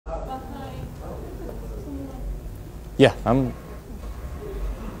Yeah, I'm...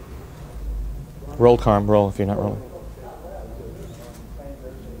 Roll, Carm, roll if you're not rolling.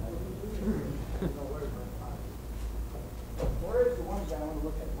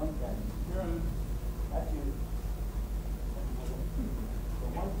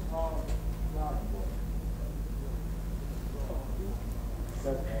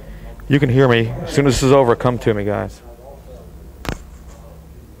 You can hear me. As soon as this is over, come to me, guys.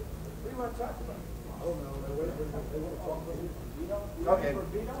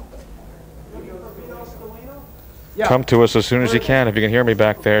 Come to us as soon as you can, if you can hear me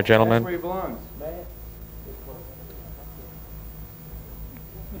back there, gentlemen.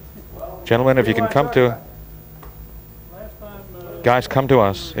 Gentlemen, if you can come to... Guys, come to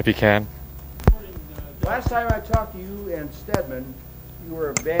us, if you can. Last time I talked to you and Stedman, you were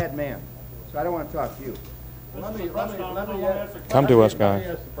a bad man, so I don't want to talk to you. Let me come to us, guys. Let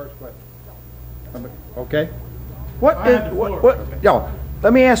me ask the first question. Okay. Yo,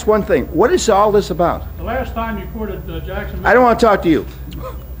 let me ask one thing. What is all this about? The last time you quoted Jackson. I don't want to talk to you.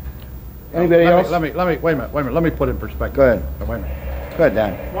 Anybody else? Let me wait a minute. Let me put it in perspective. Go ahead. Wait a minute. Go ahead,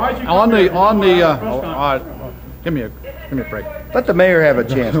 Dan. Give me a break. Let the mayor have a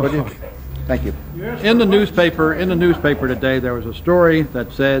chance, would you? Thank you. In the newspaper today, there was a story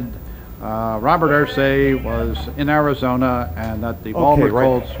that said Robert Irsay was in Arizona and that the Baltimore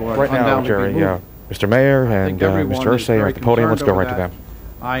Colts were right now, Jerry. Mr. Mayor and Mr. Irsay are at the podium. Let's go right to them.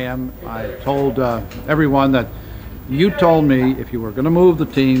 I told everyone that you told me if you were going to move the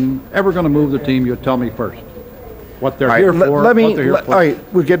team, you'd tell me first what they're here for. All right,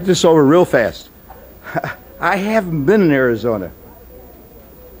 we'll get this over real fast. I haven't been in Arizona.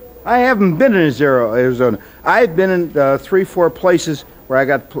 I've been in 3, 4 places where I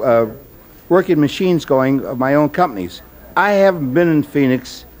got working machines going of my own companies. I haven't been in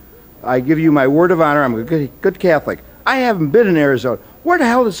Phoenix. I give you my word of honor. I'm a good Catholic. I haven't been in Arizona. Where the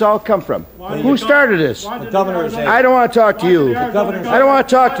hell does this all come from? Who started this? The governor's aide. I don't want to talk to you. I don't want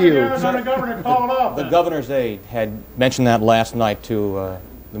to talk to you. The governor's aide had mentioned that last night to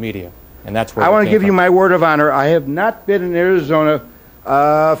the media, and that's where I want to give you my word of honor. I have not been in Arizona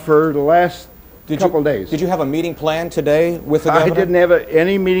for the last couple of days. Did you have a meeting planned today with the governor? I didn't have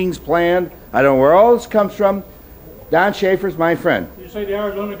any meetings planned. I don't know where all this comes from. Don Schaefer's my friend. You say the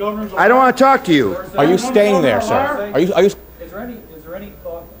Arizona governor's I don't want to talk to you. Are you staying there, sir? Is there any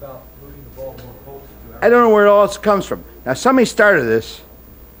thought about moving the Baltimore Colts to Arizona? I don't know where all this comes from. Now, somebody started this.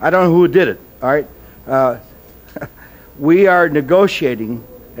 I don't know who did it, all right? We are negotiating,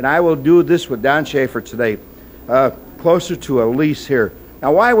 and I will do this with Don Schaefer today, closer to a lease here.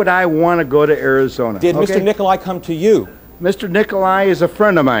 Now, why would I want to go to Arizona? Did Mr. Nicolai come to you? Mr. Nicolai is a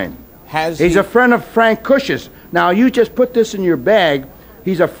friend of mine. He's a friend of Frank Cush's. Now, you just put this in your bag.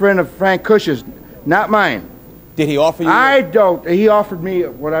 He's a friend of Frank Cush's, not mine. Did he offer you? I don't. He offered me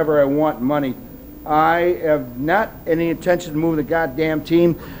whatever I want, money. I have not any intention of moving the goddamn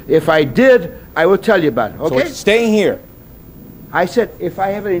team. If I did, I will tell you about it, okay? So it's staying here. I said, if I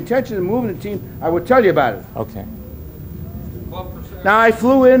have an intention of moving the team, I will tell you about it. Okay. Now, I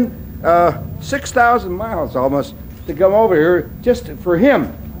flew in 6,000 miles almost to come over here just for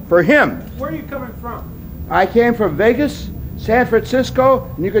him. For him. Where are you coming from? I came from Vegas, San Francisco,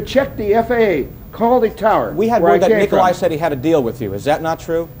 and you could check the FAA, Quality Tower. We had word that Nicolai said he had a deal with you. Is that not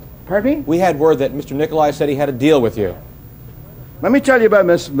true? Pardon me? We had word that Mr. Nicolai said he had a deal with you. Let me tell you about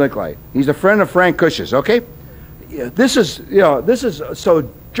Mr. Nicolai. He's a friend of Frank Cush's, okay? This is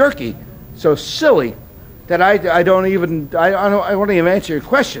so jerky, so silly, that I don't even answer your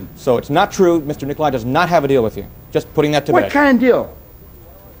question. So it's not true. Mr. Nicolai does not have a deal with you. Just putting that to bed. What kind of deal?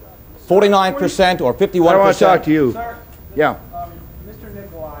 49% or 51%. I don't want to talk to you. Sir, yeah. Mr.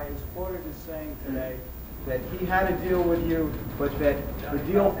 Nicolai is quoted as saying today that he had a deal with you, but that the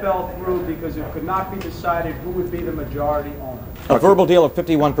deal fell through because it could not be decided who would be the majority owner. A verbal deal of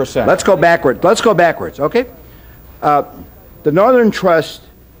 51%. Let's go backwards, okay? The Northern Trust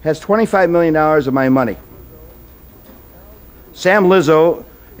has $25 million of my money. Sam Lizzo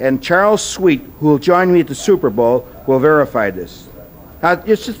and Charles Sweet, who will join me at the Super Bowl, will verify this. Now,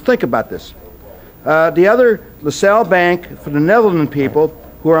 just think about this. The other, LaSalle Bank, for the Netherlands people,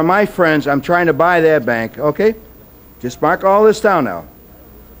 who are my friends, I'm trying to buy that bank, okay? Just mark all this down now.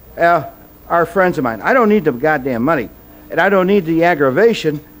 Are friends of mine. I don't need the goddamn money. And I don't need the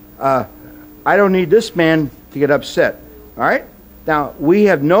aggravation. I don't need this man to get upset. All right? Now, we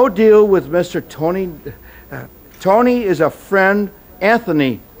have no deal with Mr. Tony. Tony is a friend.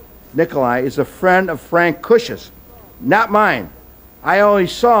 Anthony Nicolai is a friend of Frank Cush's, not mine. I only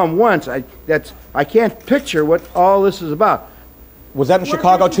saw him once. I can't picture what all this is about. Was that in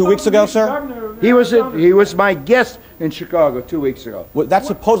Chicago 2 weeks ago, sir? He was my guest in Chicago 2 weeks ago. Well, that's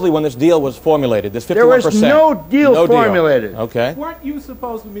supposedly when this deal was formulated, this 51%. There was no deal formulated. Okay. Weren't you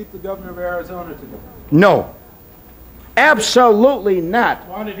supposed to meet the governor of Arizona today? No. Absolutely not.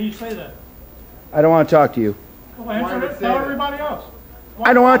 Why did he say that? I don't want to talk to you. Well, answer it. Tell everybody else.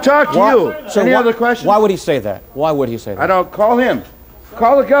 I don't want to talk to you. Sir, Any other questions? Why would he say that? Why would he say that? I don't call him.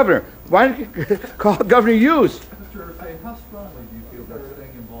 Call the governor. Why don't you call Governor Hughes? Mr. Irsay, how strongly do you feel about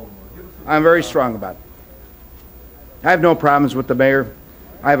staying in Baltimore? Give us I'm very strong about it. I have no problems with the mayor.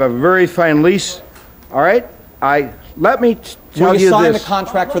 I have a very fine lease. All right? Let me tell Will you you sign the this.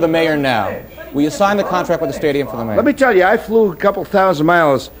 contract for the mayor now? Will you sign the contract with the stadium for the mayor? Let me tell you, I flew a couple thousand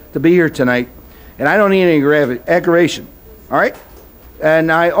miles to be here tonight, and I don't need any aggravation. All right?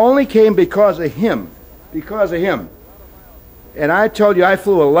 And I only came because of him. Because of him. And I told you I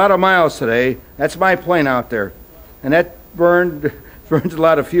flew a lot of miles today. That's my plane out there. And that burns a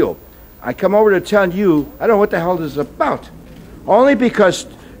lot of fuel. I come over to tell you, I don't know what the hell this is about. Only because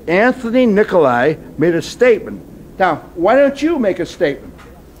Anthony Nicolai made a statement. Now, why don't you make a statement?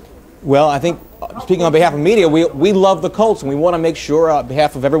 Well, I think, speaking on behalf of media, we love the Colts, and we want to make sure, on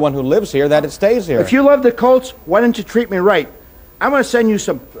behalf of everyone who lives here, that it stays here. If you love the Colts, why don't you treat me right? I'm going to send you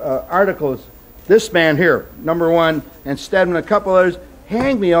some articles. This man here, number one, and Stedman, a couple others,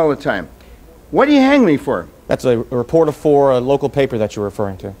 hang me all the time. What do you hang me for? That's a reporter for a local paper that you're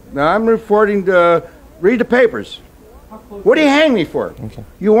referring to. Now, I'm reporting to read the papers. What do you hang me for? Okay.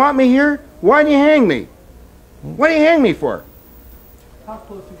 You want me here? Why do you hang me? What do you hang me for? how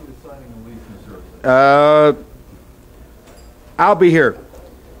close are you to signing a lease, Mr. Irsay? I'll be here.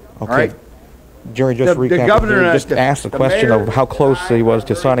 Okay. All right. Jerry just The recapped. governor He just asked the question mayor- of how close he was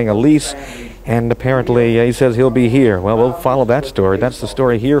to signing a lease, and apparently he says he'll be here. Well, we'll follow that story. That's the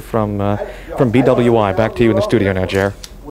story here from BWI. Back to you in the studio now, Jer.